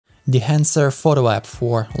Dehancer photo app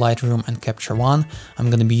for Lightroom and Capture One. I'm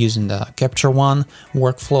gonna be using the Capture One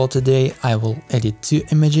workflow today. I will edit 2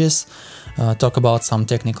 images, talk about some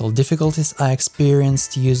technical difficulties I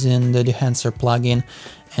experienced using the Dehancer plugin,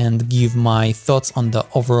 and give my thoughts on the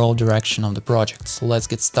overall direction of the project. So let's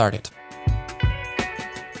get started.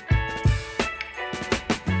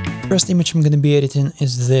 First image I'm going to be editing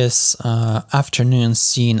is this afternoon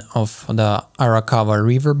scene of the Arakawa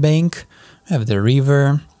river bank. I have the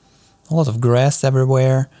river, a lot of grass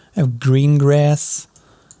everywhere. I have green grass,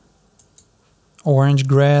 orange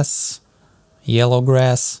grass, yellow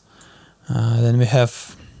grass. Then we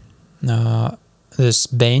have this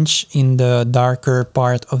bench in the darker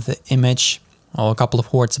part of the image. A couple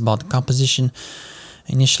of words about the composition.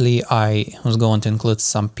 Initially, I was going to include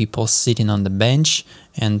some people sitting on the bench,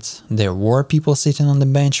 and there were people sitting on the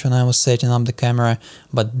bench when I was setting up the camera,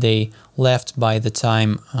 but they left by the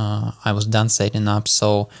time I was done setting up,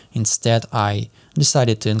 so instead I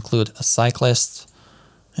decided to include a cyclist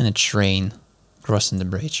and a train crossing the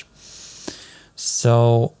bridge.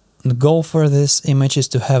 So the goal for this image is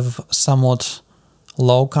to have somewhat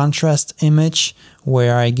low contrast image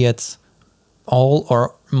where I get all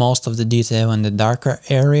or most of the detail in the darker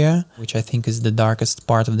area, which I think is the darkest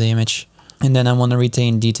part of the image, and then I want to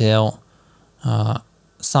retain detail,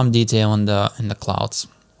 some detail in the clouds.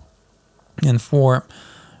 And for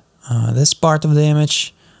this part of the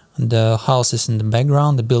image, the houses in the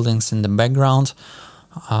background, the buildings in the background,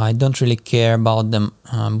 I don't really care about them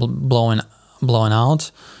blowing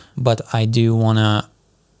out, but I do want to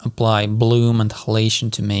apply bloom and halation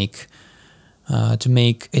to make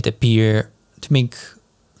it appear, to make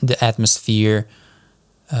the atmosphere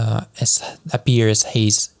appear as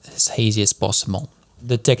hazy as possible.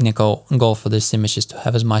 The technical goal for this image is to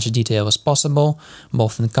have as much detail as possible,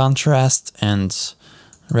 both in contrast and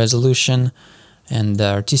resolution, and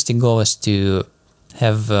the artistic goal is to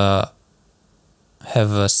have an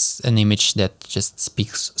image that just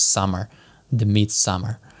speaks summer, the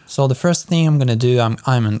midsummer. So the first thing I'm gonna do,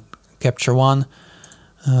 I'm in Capture One.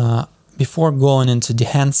 Before going into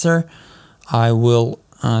Dehancer, I will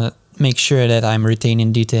make sure that I'm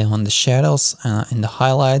retaining detail on the shadows, in the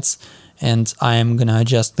highlights, and I am gonna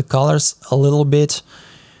adjust the colors a little bit,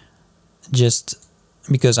 just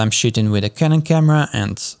because I'm shooting with a Canon camera,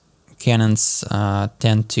 and Canons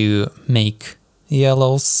tend to make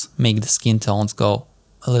yellows, make the skin tones go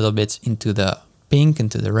a little bit into the pink,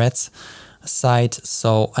 into the reds side,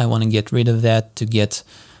 so I want to get rid of that to get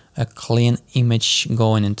a clean image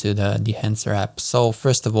going into the Dehancer app. So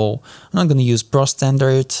first of all, I'm not going to use Pro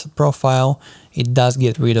Standard Profile. It does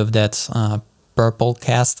get rid of that purple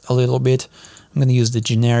cast a little bit. I'm going to use the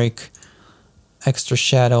generic extra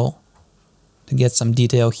shadow to get some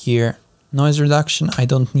detail here. Noise reduction, I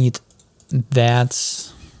don't need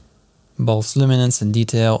that. Both luminance and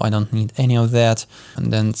detail, I don't need any of that.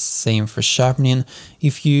 And then same for sharpening.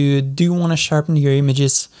 If you do want to sharpen your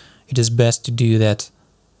images, it is best to do that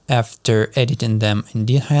after editing them in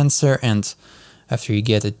Dehancer, and after you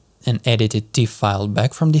get an edited TIFF file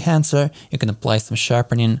back from Dehancer, you can apply some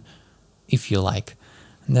sharpening if you like.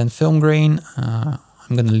 And then film grain, I'm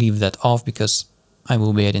gonna leave that off because I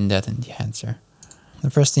will be adding that in Dehancer. The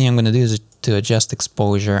first thing I'm gonna do is to adjust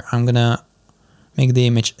exposure. I'm gonna make the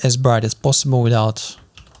image as bright as possible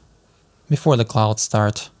before the clouds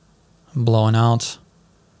start blowing out,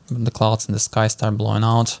 the clouds in the sky start blowing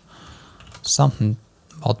out. Something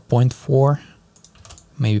about 0.4,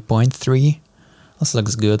 maybe 0.3. This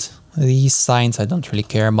looks good. These signs, I don't really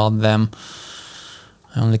care about them.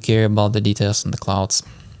 I only care about the details in the clouds.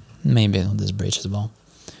 Maybe on this bridge as well.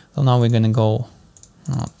 So now we're gonna go,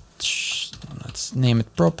 let's name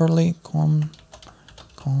it properly,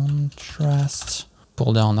 contrast.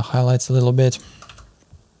 Pull down the highlights a little bit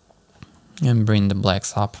and bring the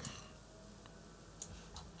blacks up.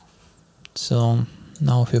 So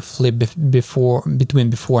now if you flip between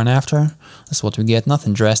before and after, that's what we get.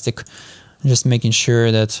 Nothing drastic, just making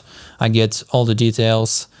sure that I get all the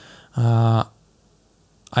details. I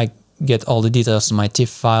get all the details in my TIFF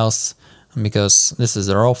files, because this is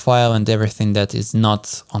a raw file, and everything that is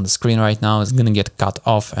not on the screen right now is gonna get cut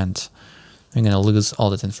off, and I'm gonna lose all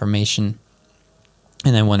that information.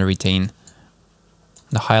 And I want to retain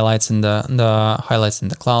the highlights in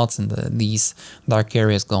the clouds, and these dark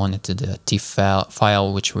areas going into the TIFF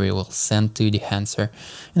file, which we will send to Dehancer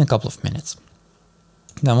in a couple of minutes.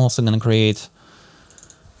 And I'm also going to create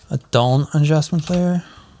a tone adjustment layer.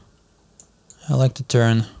 I like to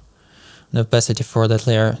turn the opacity for that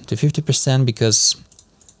layer to 50% because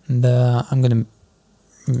I'm going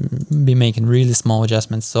to be making really small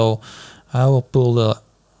adjustments. So I will pull the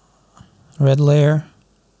red layer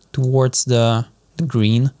towards the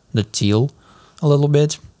green, the teal, a little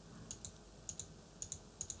bit.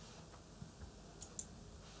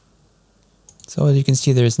 So as you can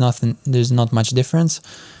see, there's not much difference,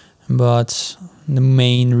 but the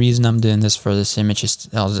main reason I'm doing this for this image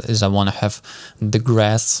is I want to have the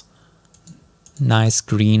grass nice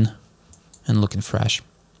green and looking fresh.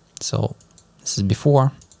 So this is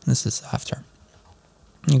before, this is after.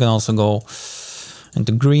 You can also go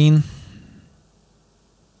into green,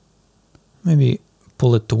 maybe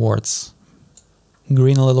pull it towards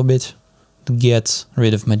green a little bit to get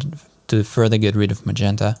rid of further get rid of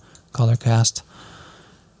magenta color cast.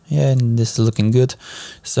 Yeah, and this is looking good.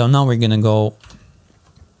 So now we're gonna go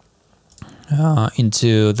we're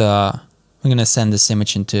gonna send this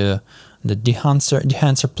image into the Dehancer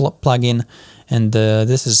plugin, and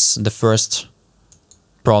this is the first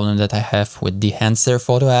problem that I have with Dehancer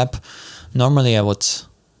photo app. Normally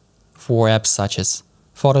for apps such as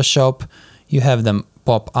Photoshop, you have them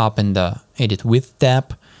pop up in the Edit With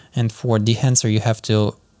tab, and for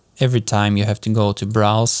Dehancer every time you have to go to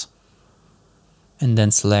Browse and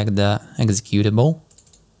then select the executable.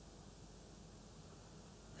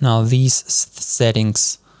 Now these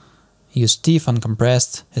settings use TIFF,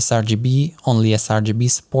 uncompressed, sRGB, only sRGB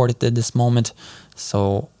supported at this moment,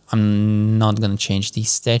 so I'm not gonna change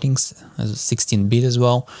these settings, as 16-bit as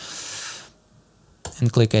well,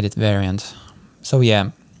 and click Edit Variant. So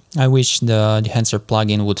yeah, I wish the Dehancer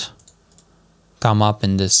plugin would come up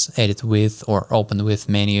in this Edit With or Open With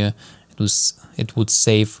menu. It would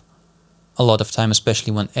save a lot of time,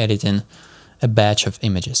 especially when editing a batch of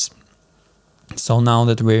images. So now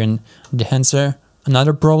that we're in Dehancer,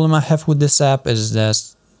 another problem I have with this app is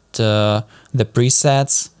that the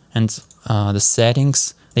presets and the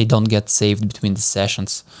settings, they don't get saved between the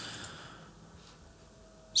sessions.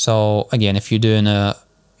 So again, if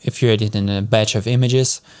you're editing a batch of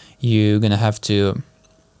images, you're gonna have to,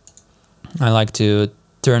 I like to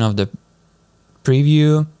turn off the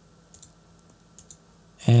preview,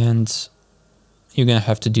 and you're gonna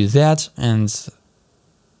have to do that and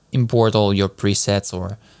import all your presets,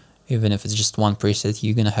 or even if it's just one preset,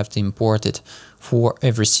 you're gonna have to import it for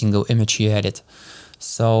every single image you edit.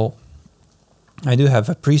 So I do have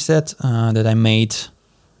a preset that I made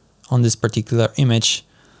on this particular image.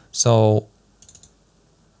 So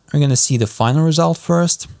we're gonna see the final result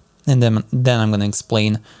first, and then I'm gonna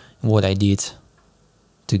explain what I did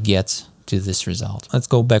to get to this result. Let's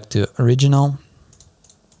go back to original.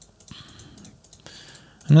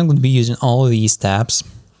 I'm not going to be using all of these tabs,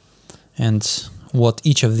 and what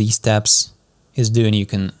each of these tabs is doing, you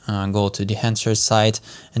can go to Dehancer's site,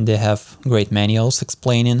 and they have great manuals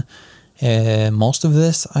explaining most of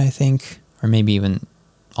this, I think, or maybe even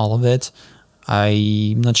all of it.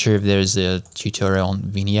 I'm not sure if there's a tutorial on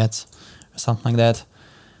Vignette or something like that,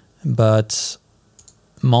 but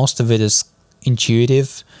most of it is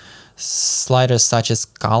intuitive. Sliders such as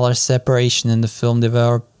color separation in the film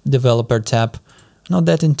developer tab, not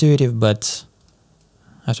that intuitive, but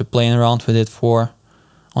after playing around with it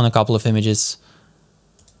on a couple of images,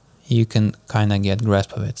 you can kind of get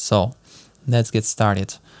grasp of it. So let's get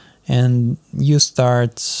started. And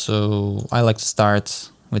so I like to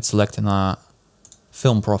start with selecting a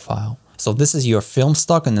film profile. So this is your film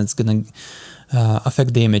stock, and it's gonna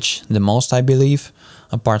affect the image the most, I believe,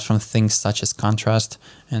 apart from things such as contrast,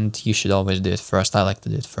 and you should always do it first. I like to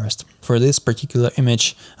do it first. For this particular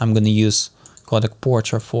image, I'm gonna use Kodak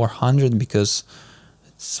Portra 400 because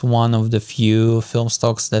it's one of the few film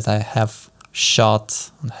stocks that I have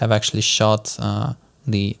actually shot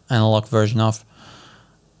the analog version of.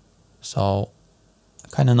 So I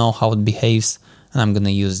kind of know how it behaves, and I'm gonna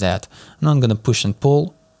use that. I'm not gonna push and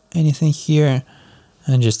pull anything here,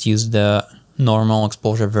 and just use the normal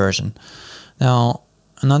exposure version. Now,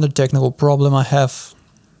 another technical problem I have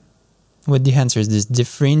with Dehancer is this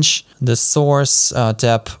diffringe. The source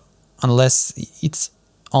tab, unless it's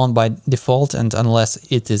on by default, and unless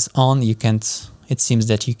it is on, it seems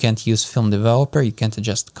that you can't use film developer, you can't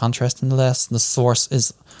adjust contrast unless the source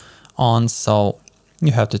is on, so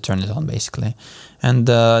you have to turn it on basically. And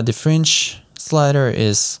the fringe slider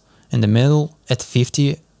is in the middle at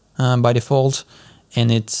 50 by default,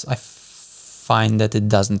 and I find that it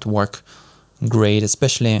doesn't work great,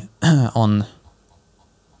 especially on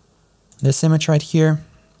this image right here.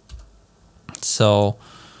 So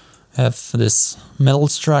I have this metal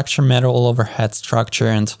overhead structure,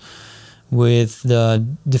 and with the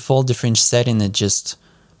default diffringe setting, it just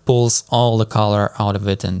pulls all the color out of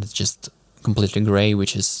it, and it's just completely gray,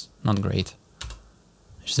 which is not great,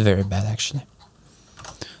 which is very bad actually.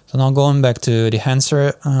 So now going back to the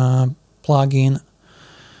Dehancer plugin,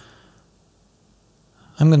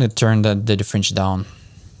 I'm gonna turn the difference down.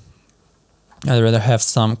 I'd rather have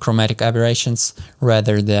some chromatic aberrations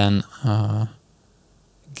rather than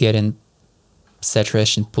getting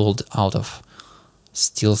saturation pulled out of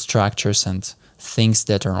steel structures and things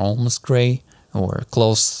that are almost gray or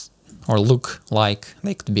close or look like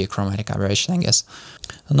they could be a chromatic aberration, I guess.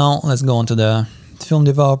 So now let's go into the film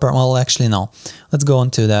developer. Well, actually no. Let's go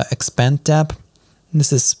into the expand tab.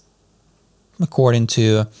 This is according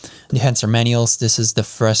to the Dehancer manuals. This is the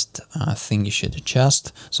first thing you should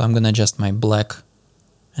adjust. So I'm gonna adjust my black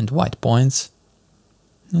and white points.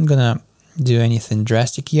 I'm gonna do anything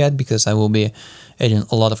drastic yet because I will be adding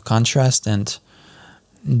a lot of contrast, and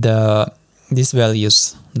these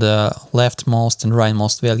values, the leftmost and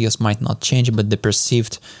rightmost values might not change, but the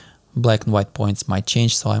perceived black and white points might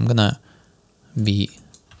change, so I'm gonna be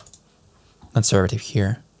conservative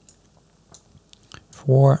here.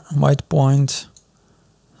 For white point,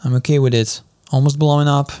 I'm okay with it almost blowing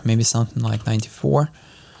up, maybe something like 94.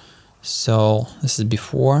 So this is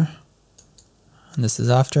before, and this is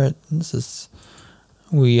after.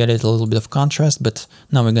 We added a little bit of contrast, but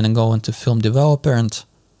now we're gonna go into film developer and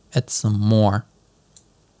add some more.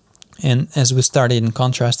 And as we started in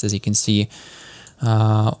contrast, as you can see,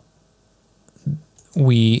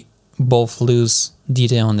 we both lose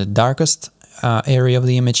detail on the darkest area of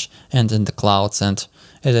the image and in the clouds. And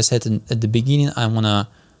as I said at the beginning, I wanna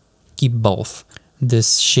keep both.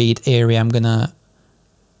 This shade area, I'm gonna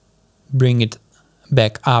bring it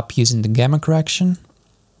back up using the gamma correction.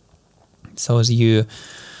 So as you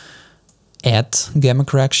add gamma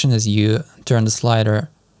correction, as you turn the slider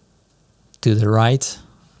to the right,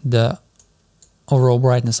 the overall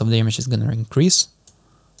brightness of the image is going to increase.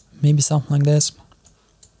 Maybe something like this.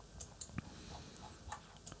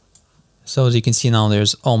 So as you can see now,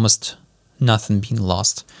 there's almost nothing being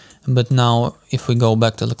lost. But now if we go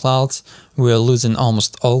back to the clouds, we're losing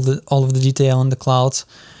almost all of the detail in the clouds.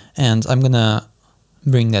 And I'm going to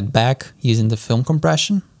bring that back using the film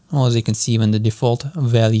compression. Well, as you can see, even the default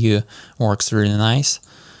value works really nice.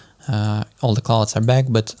 All the clouds are back,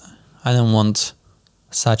 but I don't want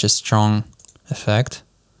such a strong effect.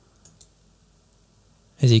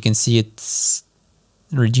 As you can see, it's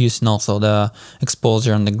reducing also the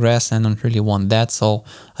exposure on the grass. I don't really want that, so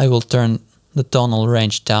I will turn the tonal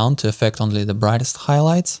range down to affect only the brightest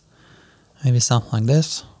highlights. Maybe something like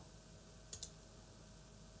this.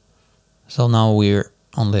 So now we're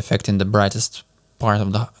only affecting the brightest part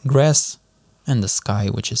of the grass and the sky,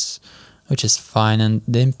 which is fine, and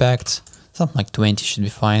the impact, something like 20 should be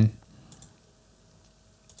fine.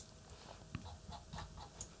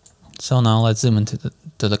 So now let's zoom into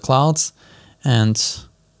the clouds, and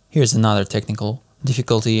here's another technical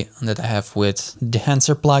difficulty that I have with the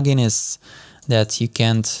Dehancer plugin, is that you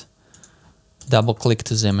can't double click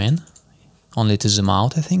to zoom in, only to zoom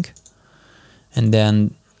out, I think. And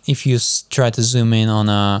then if you try to zoom in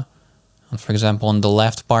on for example, on the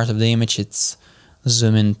left part of the image, it's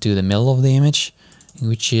zooming to the middle of the image,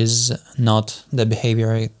 which is not the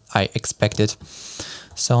behavior I expected.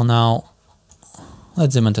 So now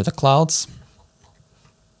let's zoom into the clouds.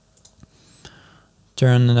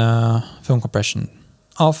 Turn the film compression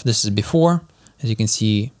off. This is before. As you can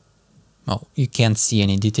see, well, you can't see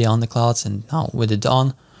any detail on the clouds, and now with it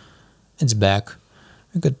on, it's back.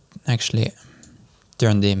 We could actually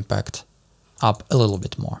turn the impact up a little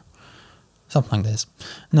bit more. Something like this.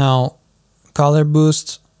 Now, color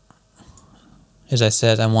boost. As I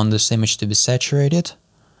said, I want this image to be saturated,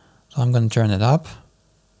 so I'm going to turn it up.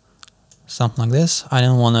 Something like this. I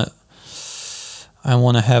want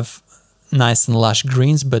to have nice and lush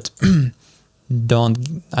greens, but I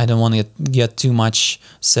don't want to get too much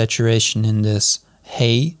saturation in this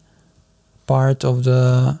hay part of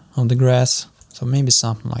the grass. So maybe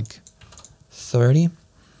something like 30.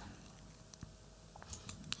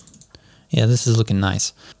 Yeah, this is looking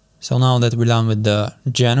nice. So now that we're done with the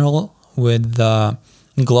general, with the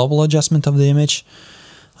global adjustment of the image,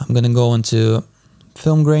 I'm gonna go into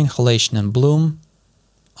film grain, halation and bloom.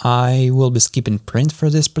 I will be skipping print for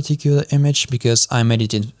this particular image because I'm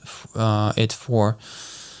editing it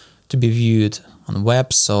to be viewed on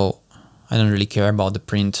web, so I don't really care about the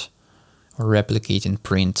print or replicating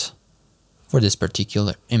print for this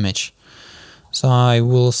particular image. So I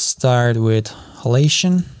will start with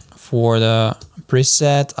halation. For the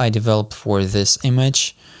preset I developed for this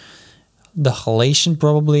image, the halation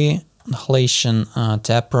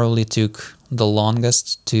tab probably took the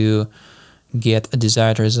longest to get a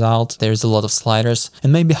desired result. There's a lot of sliders,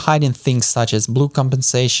 and maybe hiding things such as blue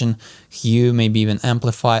compensation, hue, maybe even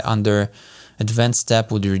amplify under advanced tab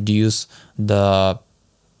would reduce the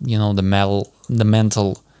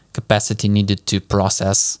mental capacity needed to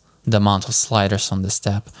process the amount of sliders on the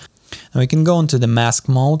step. Now we can go into the mask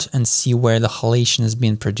mode and see where the halation is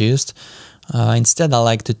being produced. Instead, I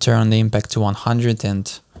like to turn the impact to 100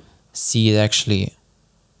 and see it actually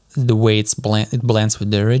the way it blends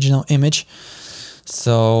with the original image.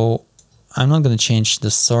 So I'm not going to change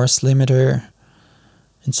the source limiter.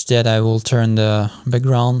 Instead, I will turn the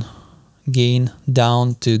background gain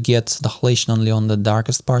down to get the halation only on the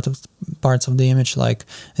darkest parts of the image, like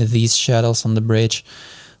these shadows on the bridge.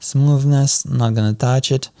 Smoothness, not going to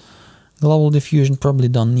touch it. Global diffusion, probably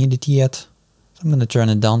don't need it yet, so I'm going to turn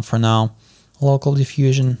it down for now. Local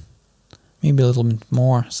diffusion, maybe a little bit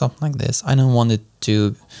more, something like this. I don't want it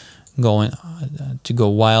to go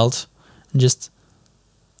wild. Just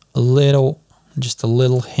a little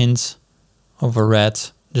hint of a red,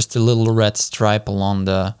 just a little red stripe along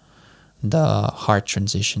the hard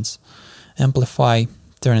transitions. Amplify,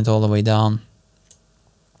 turn it all the way down.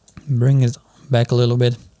 Bring it back a little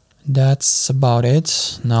bit. That's about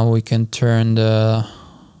it. Now we can turn the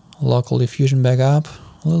local diffusion back up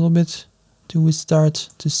a little bit till we start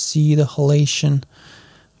to see the halation.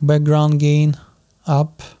 Background gain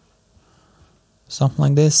up, something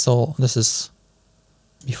like this. So this is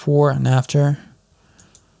before and after.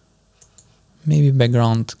 Maybe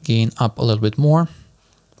background gain up a little bit more,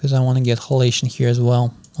 because I want to get halation here as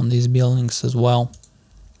well, on these buildings as well.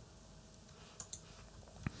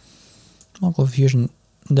 Local diffusion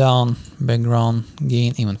down, background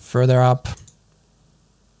gain even further up.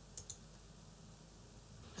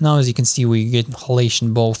 Now as you can see, we get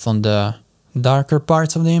halation both on the darker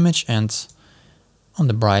parts of the image and on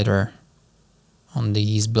the brighter, on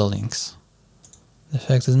these buildings. The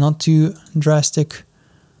effect is not too drastic,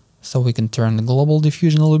 so we can turn the global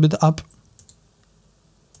diffusion a little bit up.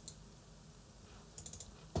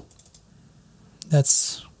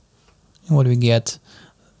 That's what we get.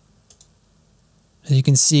 As you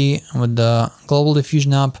can see, with the global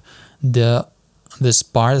diffusion up, this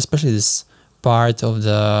part, especially this part of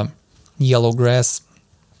the yellow grass,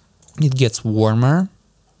 it gets warmer.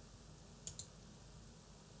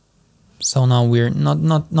 So now we're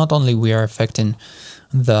not only we are affecting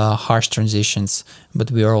the harsh transitions,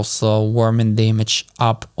 but we are also warming the image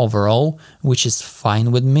up overall, which is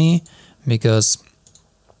fine with me, because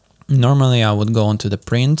normally I would go into the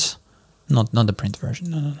print, not the print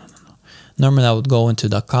version, no. Normally I would go into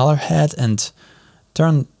the color head and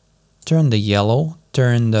turn the yellow,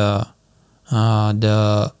 turn the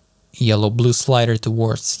yellow blue slider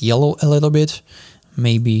towards yellow a little bit,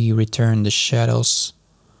 maybe return the shadows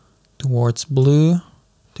towards blue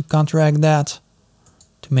to counteract that,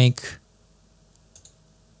 to make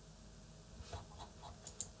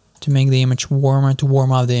the image warmer, to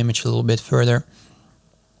warm up the image a little bit further.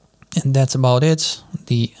 And that's about it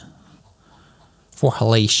for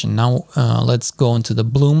halation. Now let's go into the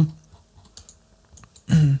bloom.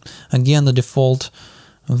 Again, the default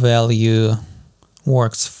value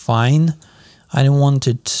works fine. I don't want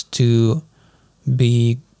it to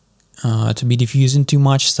be diffusing too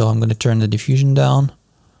much, so I'm going to turn the diffusion down.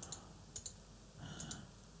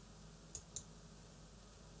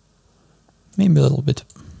 Maybe a little bit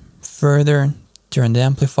further, turn the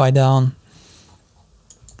amplify down.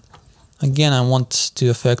 Again, I want to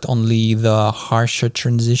affect only the harsher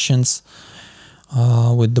transitions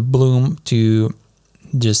with the bloom to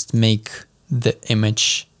just make the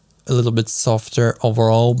image a little bit softer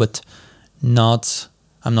overall, but I'm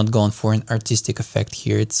not going for an artistic effect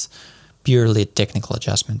here. It's purely a technical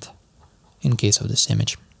adjustment in case of this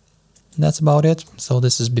image. That's about it. So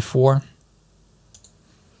this is before.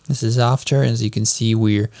 This is after. As you can see,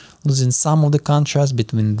 we're losing some of the contrast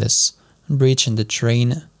between this bridge and the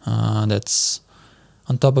train that's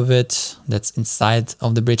on top of it, that's inside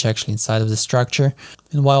of the bridge, actually inside of the structure.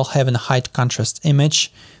 And while having a high contrast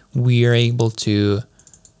image, we are able to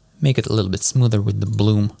make it a little bit smoother with the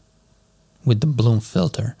bloom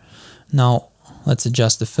filter. Now let's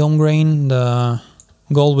adjust the film grain. The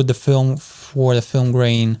goal with the film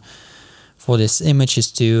grain for this image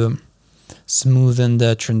is to smoothen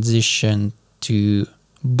the transition to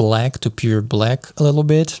black, to pure black a little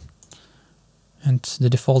bit. And the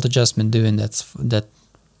default adjustment doing that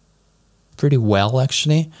pretty well,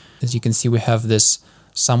 actually. As you can see, we have this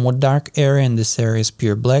somewhat dark area, and this area is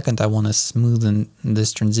pure black, and I want to smoothen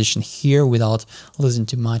this transition here without losing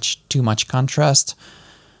too much contrast.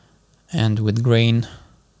 And with grain,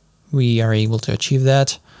 we are able to achieve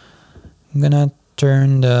that. I'm gonna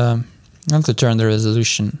turn the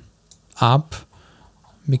resolution up,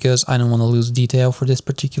 because I don't want to lose detail for this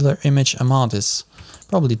particular image. Amount is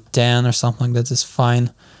probably 10 or something like that is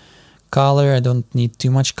fine. Color, I don't need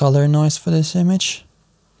too much color noise for this image.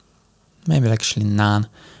 maybe actually none.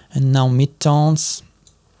 And now midtones,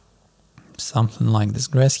 something like this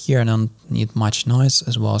grass here. I don't need much noise,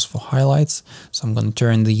 as well as for highlights, so I'm going to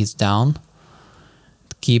turn these down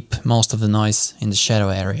to keep most of the noise in the shadow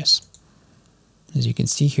areas. As you can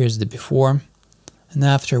see, here's the before and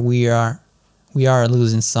after. We are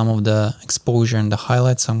losing some of the exposure and the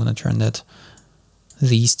highlights, so I'm going to turn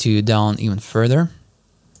these two down even further.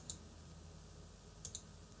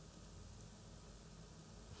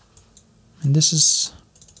 And this is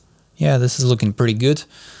looking pretty good.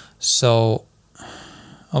 So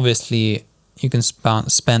obviously you can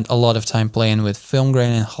spend a lot of time playing with film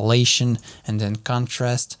grain and halation and then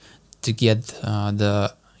contrast to get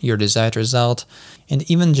your desired result. And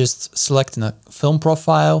even just selecting a film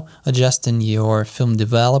profile, adjusting your film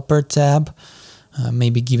developer tab,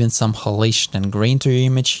 maybe giving some halation and grain to your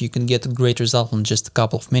image, you can get a great result in just a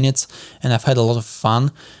couple of minutes. And I've had a lot of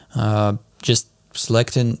fun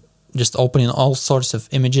just opening all sorts of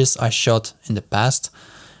images I shot in the past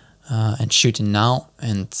and shooting now,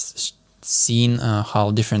 and seeing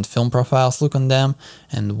how different film profiles look on them,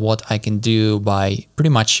 and what I can do by pretty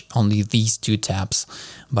much only these two tabs,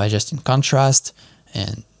 by adjusting contrast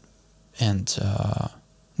and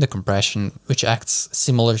the compression, which acts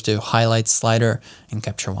similar to highlight slider in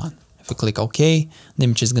Capture One. If we click OK, the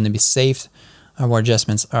image is going to be saved. Our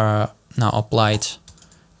adjustments are now applied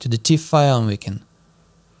to the TIFF file, and we can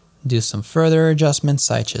do some further adjustments,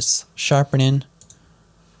 such as sharpening.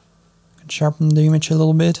 Sharpen the image a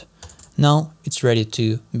little bit. Now it's ready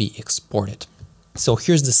to be exported. So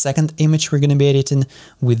here's the second image we're going to be editing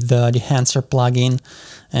with the Dehancer plugin.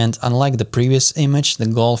 And unlike the previous image, the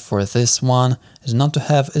goal for this one is not to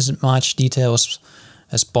have as much details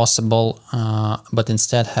as possible, but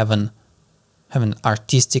instead have an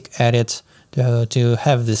artistic edit to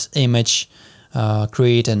have this image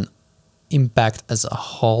create an impact as a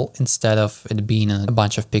whole instead of it being a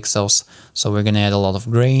bunch of pixels. So we're going to add a lot of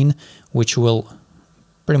grain, which will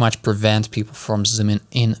pretty much prevent people from zooming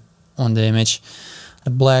in on the image.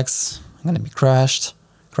 The blacks are going to be crushed.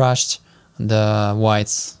 The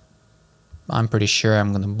whites, I'm pretty sure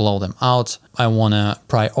I'm going to blow them out. I want to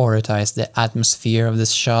prioritize the atmosphere of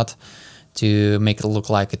this shot to make it look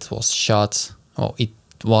like it was shot, or it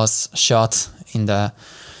was shot in the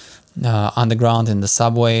underground, in the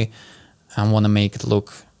subway. I want to make it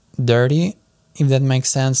look dirty, if that makes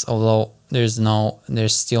sense, although there's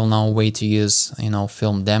still no way to use,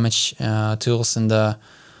 film damage tools in the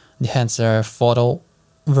Dehancer photo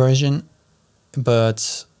version,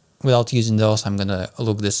 but without using those, I'm gonna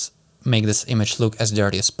make this image look as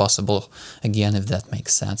dirty as possible, again, if that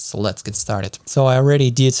makes sense. So let's get started. So I already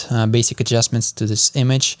did basic adjustments to this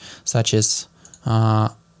image, such as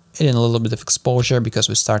adding a little bit of exposure, because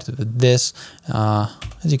we started with this.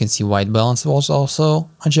 As you can see, white balance was also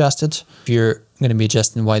adjusted. If you're going to be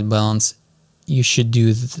adjusting white balance, you should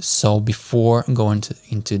do so before going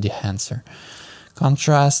into Dehancer.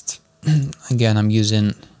 Contrast, again, I'm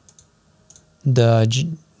using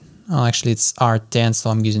actually it's R10, so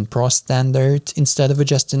I'm using Pro Standard instead of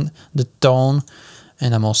adjusting the tone,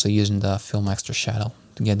 and I'm also using the Film Extra Shadow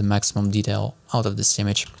to get the maximum detail out of this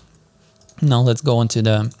image. Now let's go into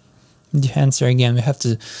the Dehancer again. We have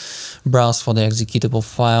to browse for the executable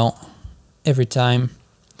file every time,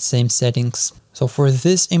 same settings. So for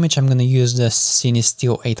this image, I'm going to use the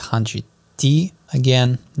Cinestill 800T.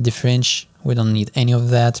 Again, differential, we don't need any of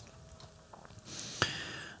that.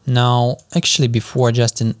 Now, actually, before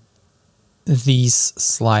adjusting these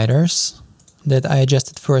sliders that I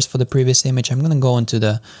adjusted first for the previous image, I'm going to go into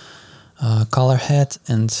the color head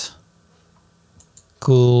and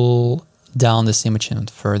cool down this image even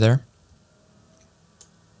further.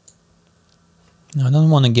 Now, I don't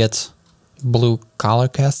want to get blue color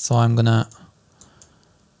cast, so I'm gonna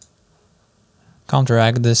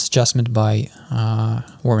counteract this adjustment by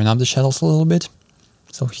warming up the shadows a little bit.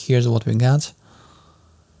 So here's what we got.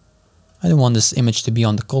 I don't want this image to be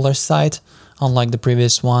on the color side, unlike the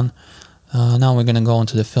previous one. Now we're gonna go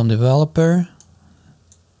into the film developer.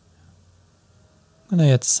 I'm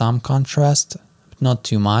gonna add some contrast, but not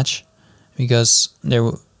too much, because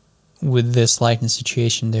with this lighting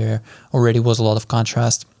situation there already was a lot of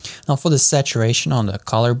contrast. Now for the saturation on the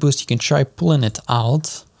color boost, you can try pulling it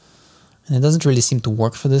out, and it doesn't really seem to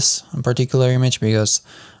work for this particular image, because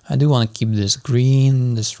I do want to keep this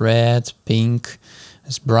green, this red, pink,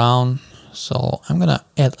 this brown. So I'm gonna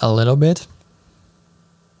add a little bit.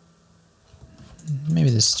 Maybe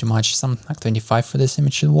this is too much, something like 25 for this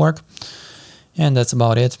image should work. And that's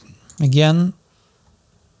about it. Again,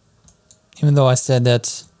 even though I said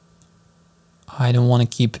that I don't want to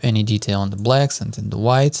keep any detail on the blacks and in the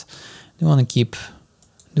whites, I want to keep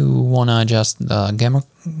Do wanna adjust the gamma,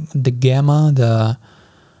 the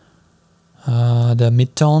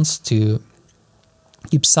midtones to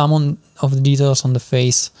keep some of the details on the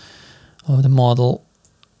face of the model,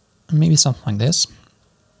 maybe something like this.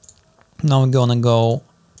 Now we're gonna go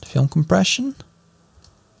to film compression.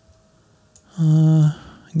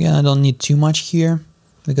 Again, I don't need too much here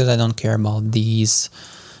because I don't care about these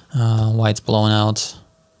whites blown out.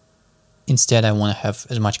 Instead, I want to have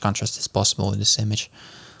as much contrast as possible with this image.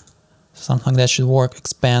 Something like that should work.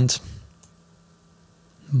 Expand,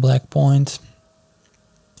 black point,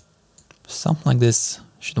 something like this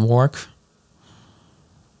should work.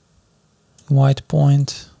 White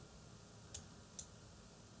point.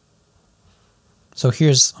 So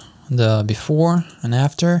here's the before and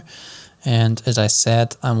after, and as I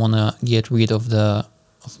said, I want to get rid of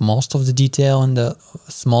most of the detail and the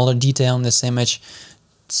smaller detail in this image,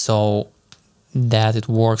 so that it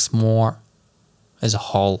works more as a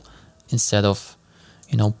whole instead of,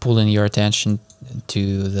 you know, pulling your attention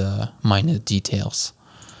to the minute details.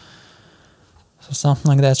 So something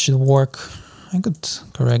like that should work. I could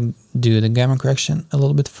do the gamma correction a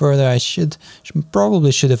little bit further. I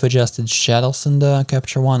probably should have adjusted shadows in the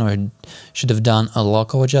capture one, or should have done a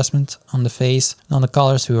local adjustment on the face. On the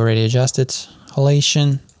colors we already adjusted.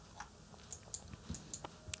 Halation.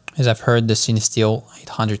 As I've heard, the Cinestill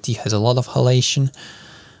 800T has a lot of halation,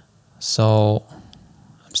 so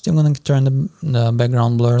I'm still going to turn the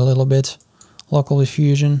background blur a little bit. Local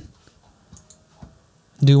diffusion.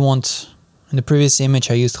 In the previous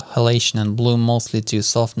image I used halation and bloom mostly to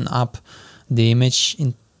soften up the image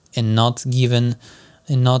and not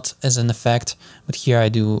as an effect, but here I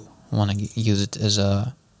do want to use it as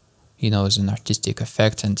a, you know, as an artistic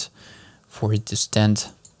effect and for it to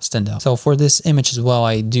stand out. So for this image as well,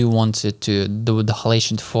 I do want it to do the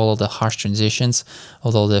halation to follow the harsh transitions,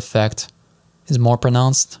 although the effect is more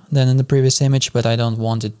pronounced than in the previous image, but I don't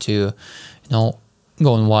want it to, you know,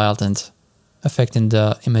 going wild and affecting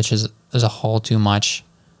the images as a whole too much,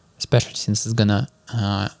 especially since it's gonna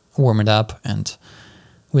warm it up, and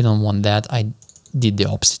we don't want that. I did the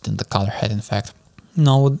opposite in the color head, in fact.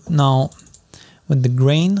 Now with the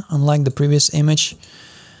grain, unlike the previous image,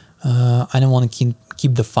 I don't want to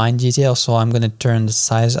keep the fine detail, so I'm gonna turn the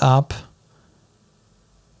size up,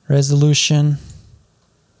 resolution,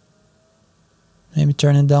 maybe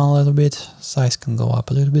turn it down a little bit, size can go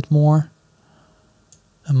up a little bit more,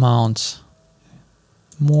 amount,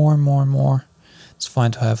 more. It's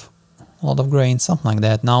fine to have a lot of grain, something like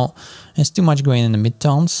that. Now there's too much grain in the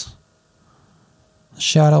midtones.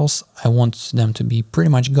 Shadows, I want them to be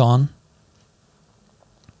pretty much gone.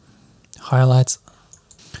 Highlights.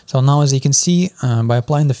 So now, as you can see, by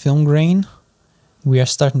applying the film grain, we are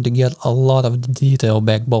starting to get a lot of the detail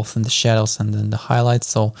back, both in the shadows and in the highlights.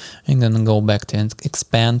 So I'm gonna go back to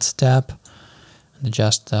expand tab and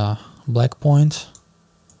adjust black point,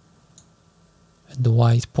 the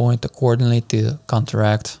white point accordingly to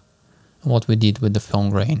counteract what we did with the film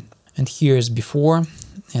grain. And here is before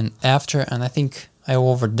and after, and I think I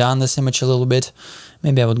overdone this image a little bit.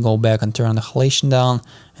 Maybe I would go back and turn the halation down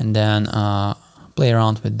and then play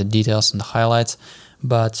around with the details and the highlights,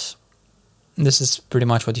 but this is pretty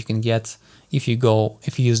much what you can get if you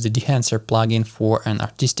use the Dehancer plugin for an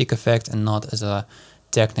artistic effect and not as a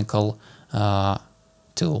technical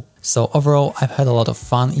tool. So overall, I've had a lot of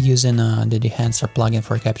fun using the Dehancer plugin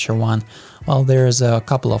for Capture One. While there's a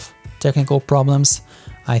couple of technical problems,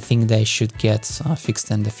 I think they should get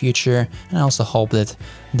fixed in the future, and I also hope that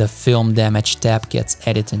the film damage tab gets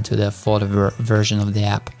added into the photo version of the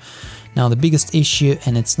app. Now the biggest issue,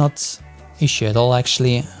 and it's not issue at all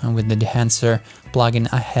actually, with the Dehancer plugin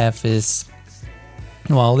I have is,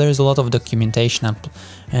 well, there's a lot of documentation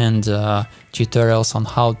and tutorials on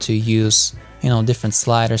how to use, you know, different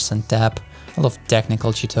sliders and tab, a lot of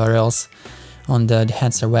technical tutorials on the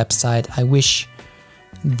Dehancer website. I wish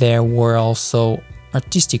there were also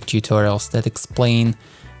artistic tutorials that explain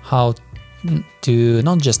how to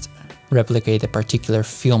not just replicate a particular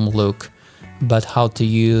film look, but how to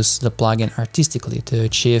use the plugin artistically to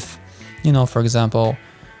achieve, you know, for example,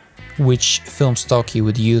 which film stock you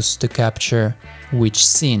would use to capture which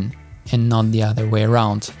scene and not the other way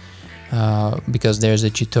around. Because there's a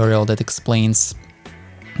tutorial that explains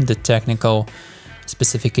the technical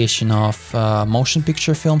specification of motion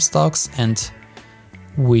picture film stocks and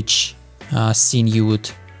which scene you would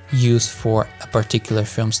use for a particular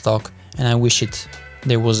film stock, and I wish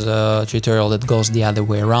there was a tutorial that goes the other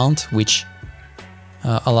way around, which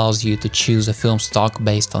allows you to choose a film stock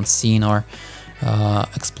based on scene, or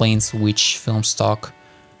explains which film stock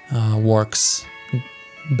works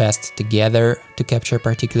best together to capture a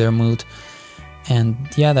particular mood. And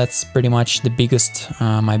yeah, that's pretty much the biggest,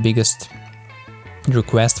 my biggest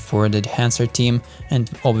request for the Dehancer team,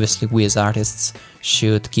 and obviously we as artists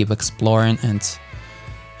should keep exploring, and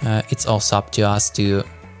it's also up to us to,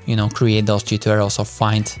 you know, create those tutorials or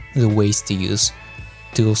find the ways to use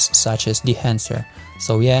tools such as Dehancer.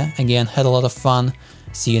 So yeah, again, had a lot of fun.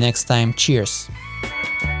 See you next time. Cheers!